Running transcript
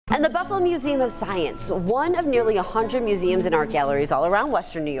And the Buffalo Museum of Science, one of nearly 100 museums and art galleries all around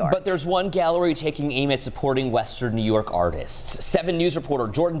Western New York. But there's one gallery taking aim at supporting Western New York artists. 7 News reporter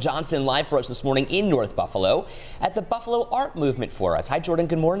Jordan Johnson live for us this morning in North Buffalo at the Buffalo Art Movement for us. Hi, Jordan.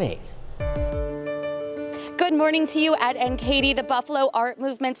 Good morning. Good morning to you, Ed and Katie. The Buffalo Art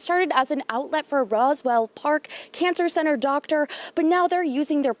Movement started as an outlet for Roswell Park Cancer Center doctor, but now they're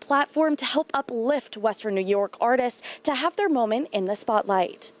using their platform to help uplift Western New York artists to have their moment in the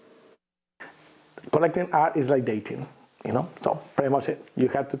spotlight. Collecting art is like dating, so pretty much it. You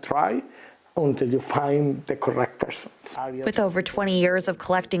have to try until you find the correct person. With over 20 years of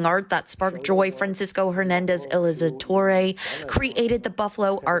collecting art that sparked joy, Francisco Hernandez Ilizartore created the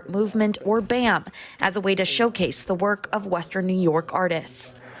Buffalo Art Movement, or BAM, as a way to showcase the work of Western New York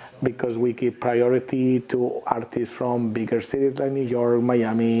artists. Because we give priority to artists from bigger cities like New York,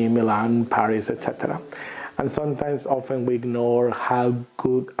 Miami, Milan, Paris, etc. And sometimes, often, we ignore how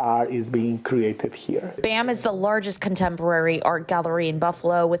good art is being created here. BAM is the largest contemporary art gallery in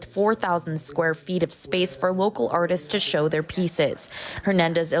Buffalo, with 4,000 square feet of space for local artists to show their pieces.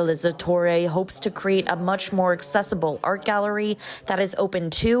 Hernandez Ilizartore hopes to create a much more accessible art gallery that is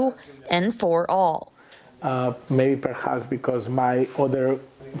open to and for all. Maybe perhaps because my other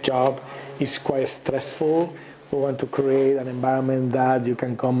job is quite stressful, we want to create an environment that you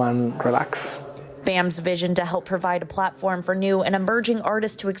can come and relax. BAM's vision to help provide a platform for new and emerging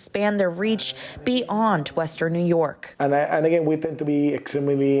artists to expand their reach beyond Western New York. And again, we tend to be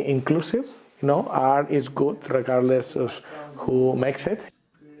extremely inclusive. Art is good regardless of who makes it.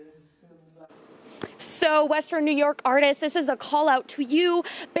 So, Western New York artists, this is a call out to you.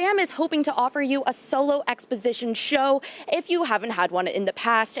 BAM is hoping to offer you a solo exposition show if you haven't had one in the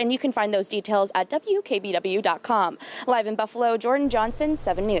past, and you can find those details at WKBW.com. Live in Buffalo, Jordan Johnson,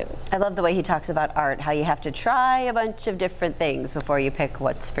 7 News. I love the way he talks about art, how you have to try a bunch of different things before you pick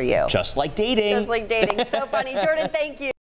what's for you. Just like dating. Just like dating. So funny. Jordan, thank you.